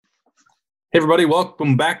Hey, everybody,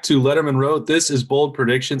 welcome back to Letterman Road. This is Bold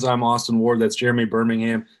Predictions. I'm Austin Ward. That's Jeremy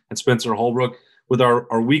Birmingham and Spencer Holbrook with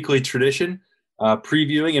our weekly tradition,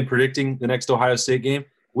 previewing and predicting the next Ohio State game.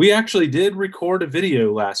 We actually did record a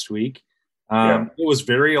video last week. Yeah. It was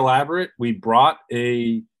very elaborate. We brought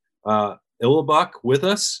a Illabuck with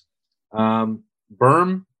us.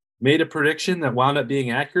 Berm made a prediction that wound up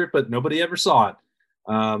being accurate, but nobody ever saw it.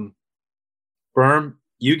 Berm,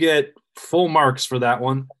 you get full marks for that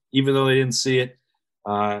one. Even though they didn't see it,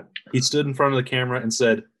 he stood in front of the camera and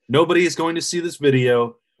said, "Nobody is going to see this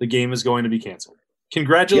video. The game is going to be canceled."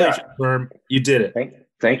 Congratulations, Berm. You did it.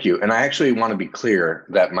 Thank you. And I actually want to be clear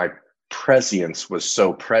that my prescience was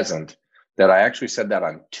so present that I actually said that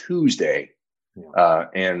on Tuesday,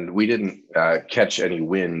 and we didn't catch any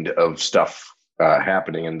wind of stuff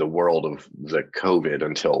happening in the world of the COVID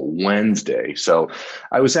until Wednesday. So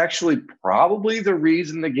I was actually probably the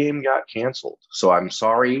reason the game got canceled. So I'm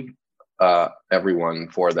sorry, everyone,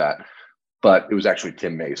 for that. But it was actually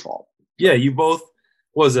Tim May's fault. Yeah, you both,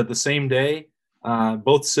 was it the same day?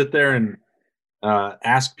 Both sit there and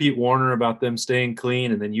ask Pete Warner about them staying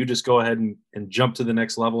clean, and then you just go ahead and jump to the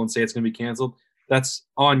next level and say it's going to be canceled. That's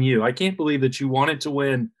on you. I can't believe that you wanted to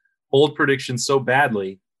win bold predictions so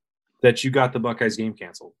badly that you got the Buckeyes game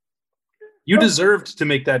canceled. You deserved to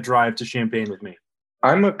make that drive to Champaign with me.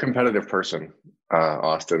 I'm a competitive person,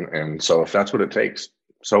 Austin, and so if that's what it takes,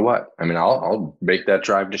 so what? I mean, I'll make that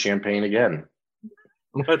drive to Champaign again.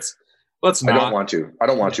 Let's not. I don't want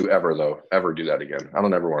to ever do that again. I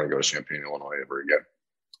don't ever want to go to Champaign, Illinois ever again.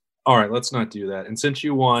 All right, let's not do that. And since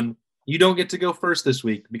you won, you don't get to go first this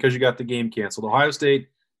week because you got the game canceled. Ohio State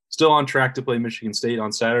still on track to play Michigan State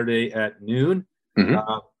on Saturday at noon.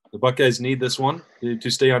 Mm-hmm. The Buckeyes need this one to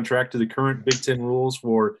stay on track to the current Big Ten rules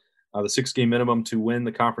for the 6-game minimum to win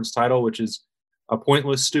the conference title, which is a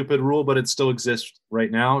pointless, stupid rule, but it still exists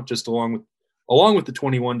right now, just along with the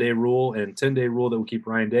 21-day rule and 10-day rule that will keep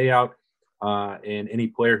Ryan Day out and any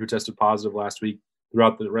player who tested positive last week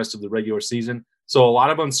throughout the rest of the regular season. So a lot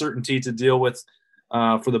of uncertainty to deal with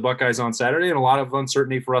for the Buckeyes on Saturday, and a lot of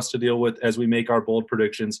uncertainty for us to deal with as we make our bold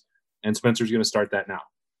predictions. And Spencer's going to start that now.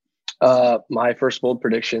 My first bold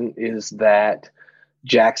prediction is that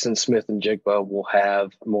Jackson Smith and Jigba will have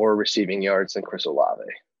more receiving yards than Chris Olave.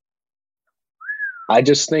 I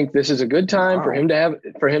just think this is a good time for him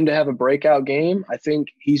to have a breakout game. I think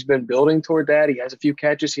he's been building toward that. He has a few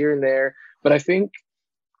catches here and there, but I think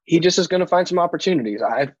he just is going to find some opportunities.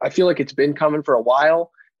 I feel like it's been coming for a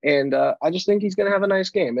while, and I just think he's going to have a nice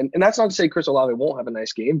game. And that's not to say Chris Olave won't have a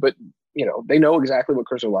nice game, but they know exactly what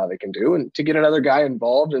Chris Olave can do, and to get another guy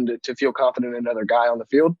involved and to feel confident in another guy on the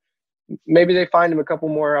field, maybe they find him a couple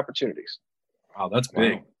more opportunities. Wow, that's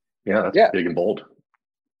big. Wow. Yeah, that's big and bold.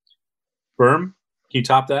 Berm, can you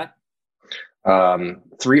top that?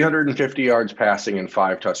 350 yards passing and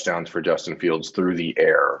 5 touchdowns for Justin Fields through the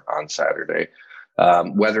air on Saturday.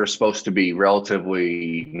 Weather's supposed to be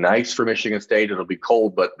relatively nice for Michigan State. It'll be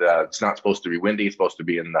cold, but it's not supposed to be windy. It's supposed to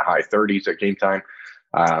be in the high 30s at game time.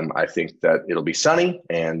 I think that it'll be sunny,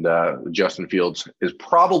 and Justin Fields is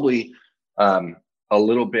probably a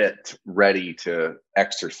little bit ready to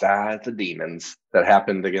exercise the demons that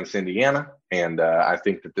happened against Indiana. And I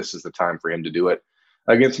think that this is the time for him to do it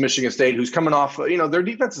against Michigan State, who's coming off, their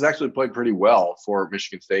defense has actually played pretty well for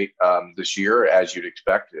Michigan State this year, as you'd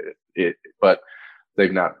expect but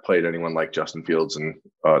they've not played anyone like Justin Fields and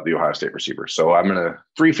the Ohio State receiver. So I'm going to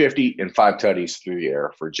 350 and 5 tutties through the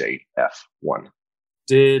air for JF1.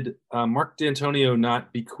 Did Mark D'Antonio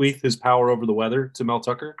not bequeath his power over the weather to Mel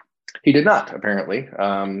Tucker? He did not, apparently.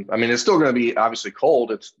 It's still going to be obviously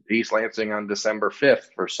cold. It's East Lansing on December 5th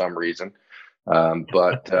for some reason.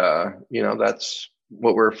 But that's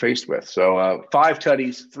what we're faced with. So 5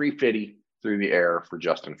 tutties, 350 through the air for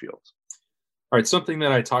Justin Fields. All right, something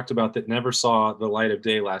that I talked about that never saw the light of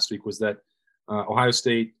day last week was that Ohio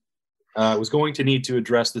State was going to need to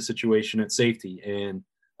address the situation at safety. And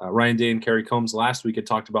Ryan Day and Kerry Combs last week had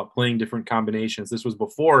talked about playing different combinations. This was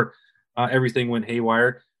before everything went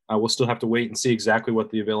haywire. We'll still have to wait and see exactly what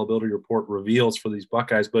the availability report reveals for these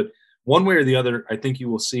Buckeyes. But one way or the other, I think you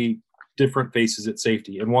will see different faces at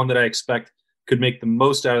safety. And one that I expect could make the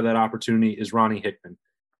most out of that opportunity is Ronnie Hickman.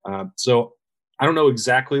 So I don't know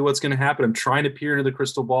exactly what's going to happen. I'm trying to peer into the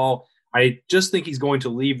crystal ball. I just think he's going to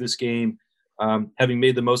leave this game having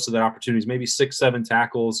made the most of that opportunities, maybe 6-7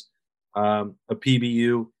 tackles, a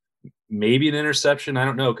PBU, maybe an interception. I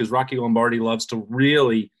don't know, because Rocky Lombardi loves to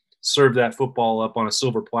really serve that football up on a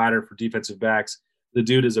silver platter for defensive backs. The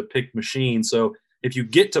dude is a pick machine. So if you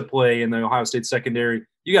get to play in the Ohio State secondary,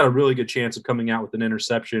 you got a really good chance of coming out with an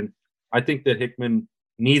interception. I think that Hickman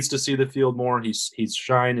needs to see the field more. He's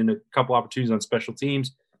shined in a couple opportunities on special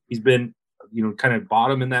teams. He's been, kind of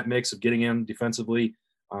bottom in that mix of getting in defensively.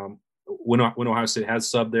 When Ohio State has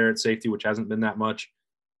sub there at safety, which hasn't been that much,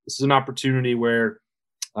 this is an opportunity where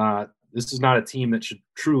this is not a team that should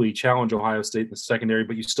truly challenge Ohio State in the secondary,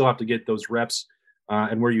 but you still have to get those reps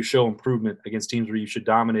and where you show improvement against teams where you should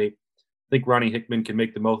dominate. I think Ronnie Hickman can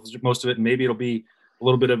make the most of it, and maybe it'll be a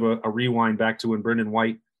little bit of a rewind back to when Brendan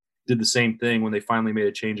White did the same thing when they finally made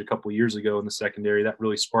a change a couple years ago in the secondary. That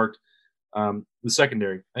really sparked the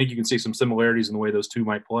secondary. I think you can see some similarities in the way those two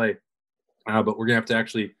might play, but we're going to have to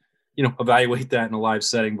actually, evaluate that in a live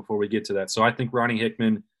setting before we get to that. So I think Ronnie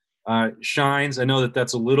Hickman shines. I know that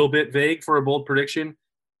that's a little bit vague for a bold prediction,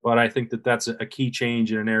 but I think that that's a key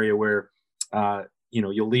change in an area where,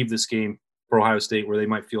 you'll leave this game for Ohio State where they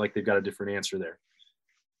might feel like they've got a different answer there.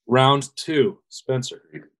 Round 2, Spencer.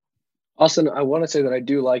 Austin, I want to say that I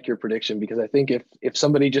do like your prediction because I think if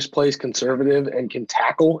somebody just plays conservative and can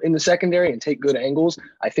tackle in the secondary and take good angles,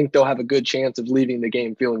 I think they'll have a good chance of leaving the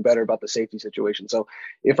game feeling better about the safety situation. So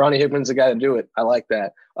if Ronnie Hickman's the guy to do it, I like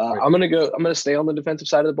that. Right. I'm going to stay on the defensive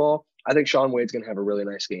side of the ball. I think Shaun Wade's going to have a really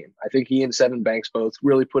nice game. I think he and Sevyn Banks both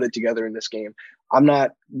really put it together in this game. I'm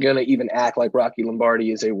not going to even act like Rocky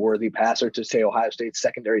Lombardi is a worthy passer to say Ohio State's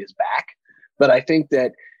secondary is back. But I think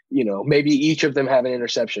that, maybe each of them have an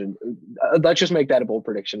interception. Let's just make that a bold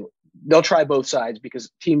prediction. They'll try both sides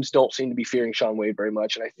because teams don't seem to be fearing Shaun Wade very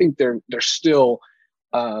much. And I think they're still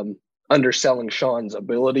underselling Shaun's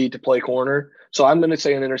ability to play corner. So I'm going to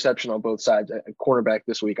say an interception on both sides at cornerback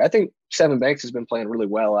this week. I think Sevyn Banks has been playing really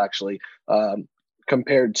well, actually,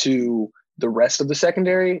 compared to the rest of the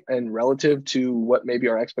secondary and relative to what maybe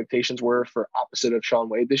our expectations were for opposite of Shaun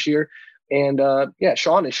Wade this year. And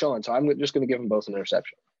Shaun is Shaun. So I'm just going to give them both an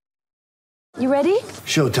interception. You ready?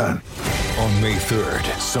 Showtime. On May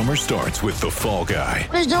 3rd, summer starts with The Fall Guy.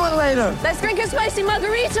 Let's do it later. Let's drink a spicy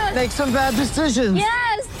margarita. Make some bad decisions.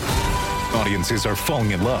 Yes. Audiences are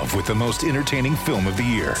falling in love with the most entertaining film of the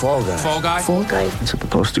year. Fall Guy. Fall Guy? Fall Guy. That's what the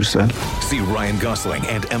poster said. See Ryan Gosling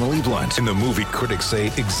and Emily Blunt in the movie critics say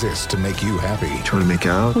exists to make you happy. Trying to make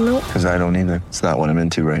it out? Nope. Because I don't either. It's not what I'm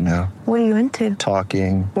into right now. What are you into?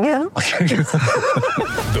 Talking. Yeah.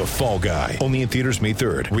 The Fall Guy. Only in theaters May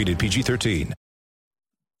 3rd. Rated PG-13.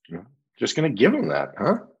 Just going to give him that,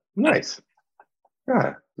 huh? Nice.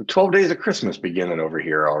 Yeah. The 12 days of Christmas beginning over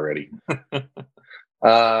here already.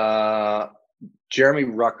 Jeremy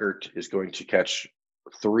Ruckert is going to catch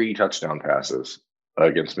 3 touchdown passes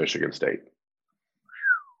against Michigan State.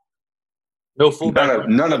 No fullback.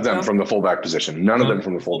 None of them from the fullback position. None of them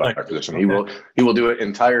from the fullback position. Okay. He will do it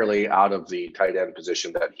entirely out of the tight end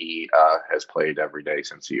position that he has played every day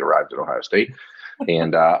since he arrived at Ohio State.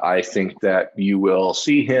 And I think that you will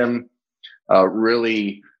see him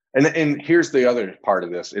really. And here's the other part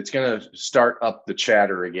of this. It's going to start up the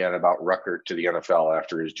chatter again about Ruckert to the NFL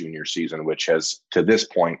after his junior season, which has, to this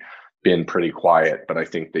point, been pretty quiet. But I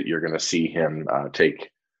think that you're going to see him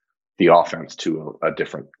take the offense to a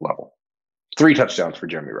different level. 3 touchdowns for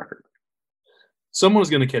Jeremy Ruckert. Someone's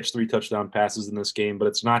going to catch 3 touchdown passes in this game, but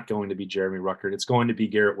it's not going to be Jeremy Ruckert. It's going to be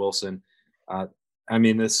Garrett Wilson.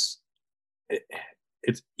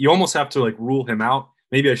 You almost have to rule him out.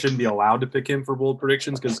 Maybe I shouldn't be allowed to pick him for bold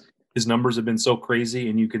predictions because his numbers have been so crazy,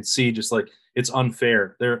 and you can see just it's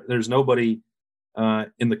unfair. There's nobody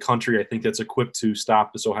in the country, I think, that's equipped to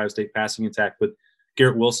stop this Ohio State passing attack. But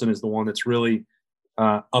Garrett Wilson is the one that's really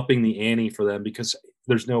upping the ante for them because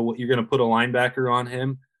you're going to put a linebacker on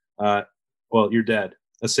him. You're dead.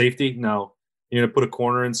 A safety? No. You're going to put a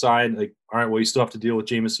corner inside. All right, well, you still have to deal with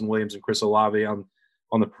Jamison Williams and Chris Olave on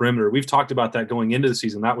the perimeter. We've talked about that going into the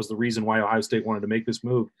season. That was the reason why Ohio State wanted to make this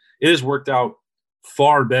move. It has worked out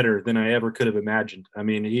far better than I ever could have imagined.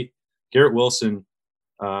 Garrett Wilson,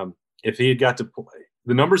 if he had got to play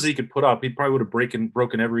the numbers that he could put up, he probably would have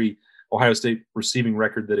broken every Ohio State receiving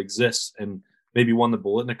record that exists and maybe won the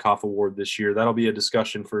Biletnikoff Award this year. That'll be a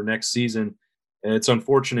discussion for next season. And it's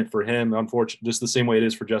unfortunate for him, just the same way it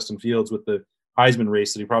is for Justin Fields with the Heisman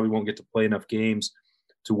race, that he probably won't get to play enough games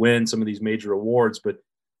to win some of these major awards, but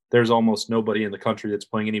there's almost nobody in the country that's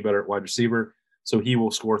playing any better at wide receiver. So he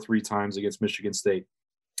will score 3 times against Michigan State.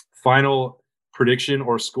 Final prediction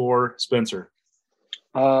or score, Spencer?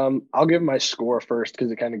 I'll give my score first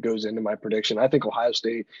because it kind of goes into my prediction. I think Ohio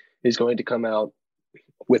State is going to come out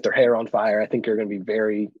with their hair on fire. I think they're going to be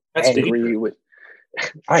very angry with.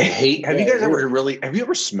 Have you guys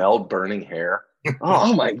ever smelled burning hair?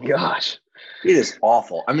 Oh my gosh. It is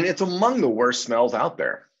awful. It's among the worst smells out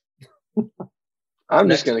there. I'm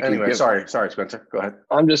just going to keep sorry, Spencer. Go ahead.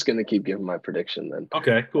 I'm just going to keep giving my prediction then.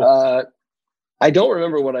 Okay, cool. I don't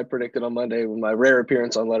remember what I predicted on Monday with my rare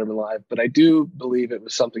appearance on Letterman Live, but I do believe it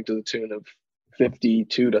was something to the tune of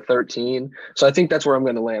 52-13. So I think that's where I'm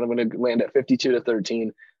going to land. I'm going to land at 52-13.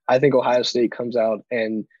 I think Ohio State comes out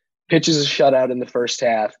and pitches a shutout in the first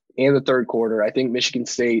half and the third quarter. I think Michigan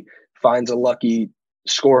State finds a lucky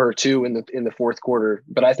score or two in the fourth quarter,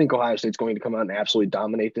 but I think Ohio State's going to come out and absolutely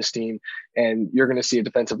dominate this team. And you're going to see a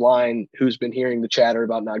defensive line who's been hearing the chatter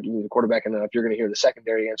about not giving the quarterback enough. You're going to hear the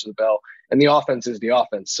secondary answer the bell, and the offense is the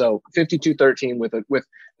offense. So 52-13 with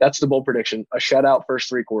that's the bold prediction, a shutout first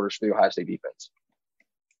three quarters for the Ohio State defense.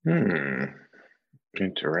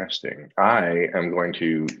 Interesting. I'm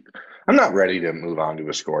not ready to move on to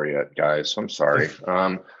a score yet, guys. I'm sorry.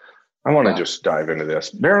 I want to just dive into this.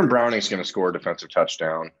 Baron Browning's going to score a defensive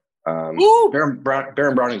touchdown. Baron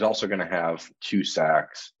Browning's also going to have 2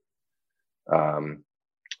 sacks. Baron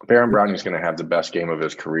Browning's going to have the best game of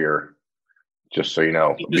his career, just so you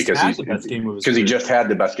know, because he just had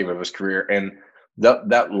the best game of his career, and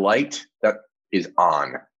that light that is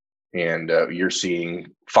on, and you're seeing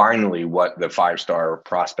finally what the 5-star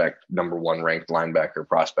prospect, number 1 ranked linebacker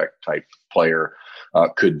prospect type player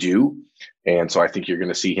could do. And so I think you're going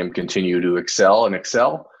to see him continue to excel.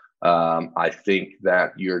 I think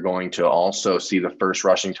that you're going to also see the first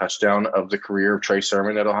rushing touchdown of the career of Trey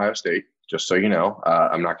Sermon at Ohio State, just so you know.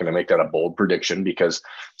 I'm not going to make that a bold prediction because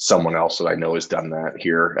someone else that I know has done that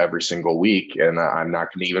here every single week, and I'm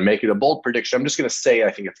not going to even make it a bold prediction. I'm just going to say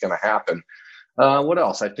I think it's going to happen. What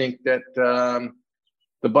else? I think that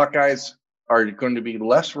the Buckeyes are going to be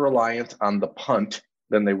less reliant on the punt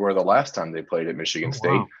than they were the last time they played at Michigan State.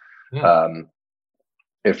 Wow. Yeah.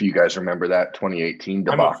 If you guys remember that 2018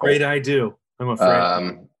 debacle. I'm afraid I do.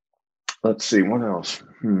 Let's see, what else?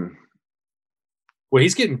 Well,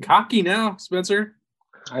 he's getting cocky now, Spencer.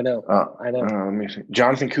 I know. Let me see.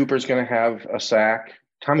 Jonathan Cooper's going to have a sack.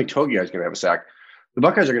 Tommy Togiai is going to have a sack. The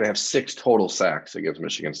Buckeyes are going to have 6 total sacks against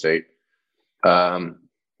Michigan State.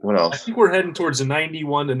 What else? I think we're heading towards a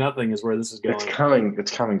 91-0 is where this is going.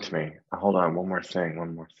 It's coming to me. Hold on. One more thing.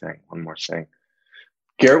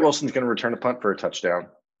 Garrett Wilson's going to return a punt for a touchdown.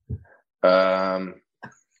 I'm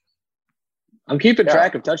keeping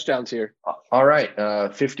track of touchdowns here. All right.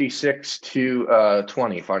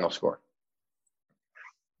 56-20 final score.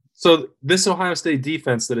 So this Ohio State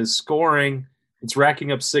defense that is scoring, it's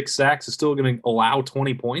racking up 6 sacks, is still going to allow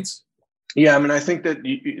 20 points? Yeah, I mean, I think that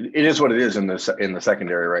it is what it is in the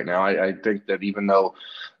secondary right now. I think that even though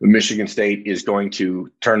Michigan State is going to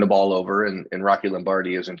turn the ball over and Rocky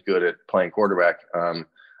Lombardi isn't good at playing quarterback,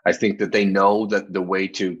 I think that they know that the way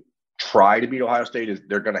to try to beat Ohio State is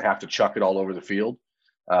they're going to have to chuck it all over the field.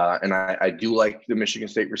 And I do like the Michigan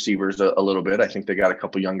State receivers a little bit. I think they got a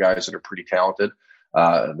couple young guys that are pretty talented.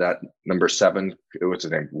 That number 7, what's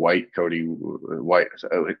his name? Cody White,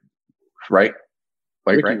 right?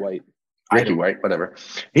 Ricky White, whatever.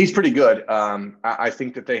 He's pretty good. I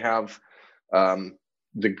think that they have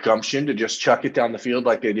the gumption to just chuck it down the field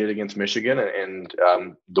like they did against Michigan. And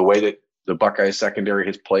the way that the Buckeyes secondary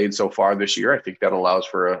has played so far this year, I think that allows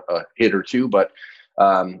for a hit or two, but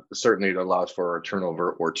certainly it allows for a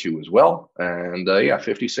turnover or 2 as well. And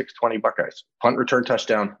 56-20 Buckeyes. Punt return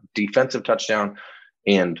touchdown, defensive touchdown,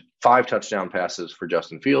 and 5 touchdown passes for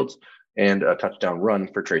Justin Fields and a touchdown run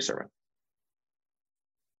for Trey Sermon.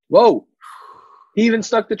 Whoa. He even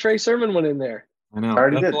stuck the Trey Sermon one in there. I know.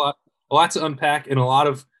 That's a lot to unpack and a lot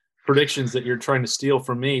of predictions that you're trying to steal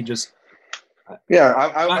from me. Just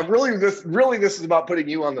I really this is about putting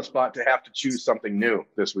you on the spot to have to choose something new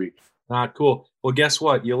this week. Not cool. Well, guess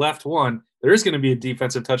what? You left one. There is going to be a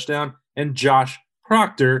defensive touchdown, and Josh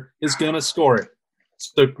Proctor is going to score it.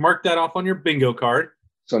 So mark that off on your bingo card.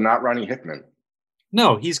 So not Ronnie Hickman.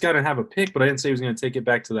 No, he's got to have a pick, but I didn't say he was going to take it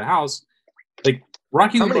back to the house. Like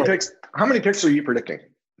Rocky. How many picks are you predicting?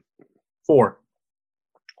 4.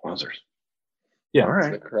 Wowzers. Yeah. All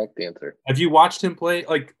right. That's the correct answer. Have you watched him play?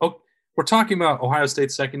 We're talking about Ohio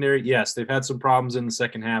State secondary. Yes, they've had some problems in the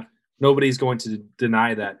second half. Nobody's going to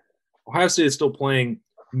deny that. Ohio State is still playing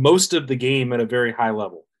most of the game at a very high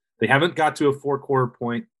level. They haven't got to a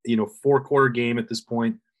 4-quarter game at this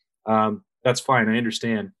point. That's fine. I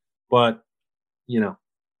understand. But,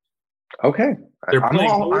 okay. They're playing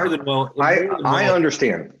more than well. I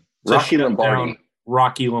understand. Rocky Lombardi,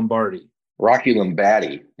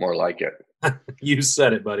 more like it. You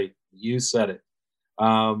said it, buddy. You said it.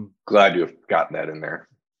 Glad you have gotten that in there.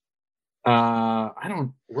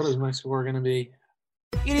 What is my score going to be?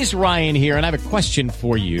 It is Ryan here, and I have a question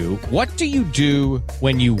for you. What do you do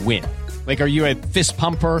when you win? Like, are you a fist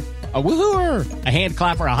pumper? A woohooer, a hand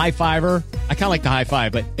clapper, a high fiver. I kind of like the high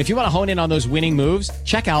five, but if you want to hone in on those winning moves,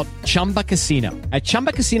 check out Chumba Casino. At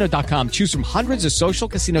ChumbaCasino.com, choose from hundreds of social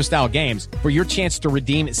casino style games for your chance to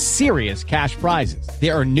redeem serious cash prizes.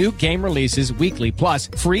 There are new game releases weekly, plus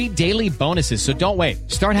free daily bonuses. So don't wait.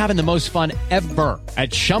 Start having the most fun ever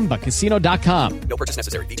at ChumbaCasino.com. No purchase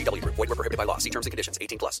necessary. VGW Group. Void where prohibited by law. See terms and conditions.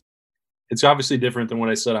 18+. It's obviously different than what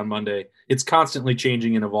I said on Monday. It's constantly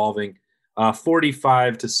changing and evolving.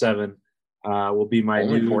 45-7 will be my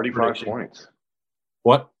only new 45 prediction. points.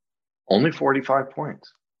 What? Only 45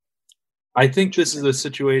 points. I think this is a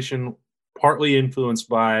situation partly influenced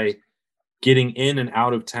by getting in and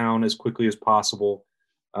out of town as quickly as possible.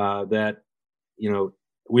 That,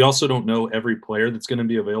 we also don't know every player that's going to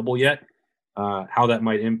be available yet, how that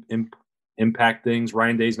might impact things.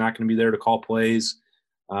 Ryan Day's not going to be there to call plays.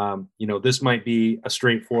 This might be a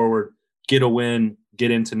straightforward get a win,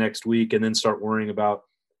 get into next week, and then start worrying about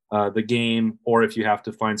the game, or if you have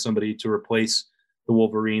to find somebody to replace the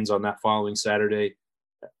Wolverines on that following Saturday.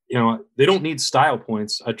 They don't need style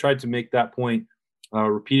points. I tried to make that point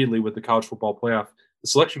repeatedly with the college football playoff. The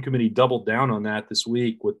selection committee doubled down on that this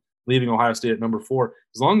week with leaving Ohio State at number 4.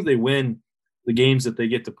 As long as they win the games that they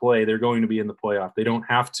get to play, they're going to be in the playoff. They don't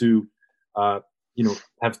have to, have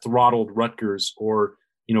throttled Rutgers or,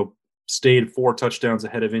 stayed 4 touchdowns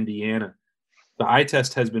ahead of Indiana. The eye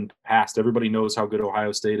test has been passed. Everybody knows how good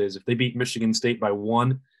Ohio State is. If they beat Michigan State by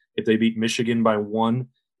 1, if they beat Michigan by 1,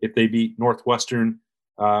 if they beat Northwestern,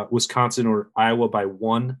 Wisconsin, or Iowa by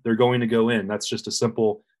 1, they're going to go in. That's just a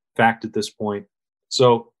simple fact at this point.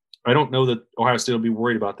 So I don't know that Ohio State will be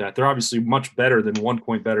worried about that. They're obviously much better than 1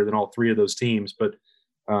 point better than all 3 of those teams, but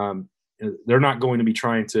they're not going to be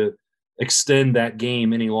trying to extend that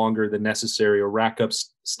game any longer than necessary or rack up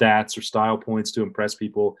stats or style points to impress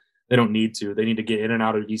people. They don't need to. They need to get in and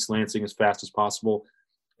out of East Lansing as fast as possible.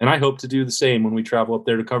 And I hope to do the same when we travel up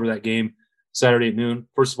there to cover that game Saturday at noon.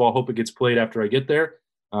 First of all, hope it gets played after I get there.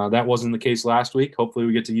 That wasn't the case last week. Hopefully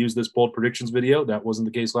we get to use this bold predictions video. That wasn't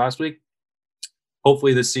the case last week.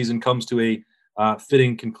 Hopefully this season comes to a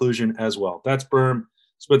fitting conclusion as well. That's Berm,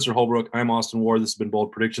 Spencer Holbrook. I'm Austin Ward. This has been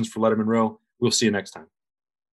Bold Predictions for Letterman Row. We'll see you next time.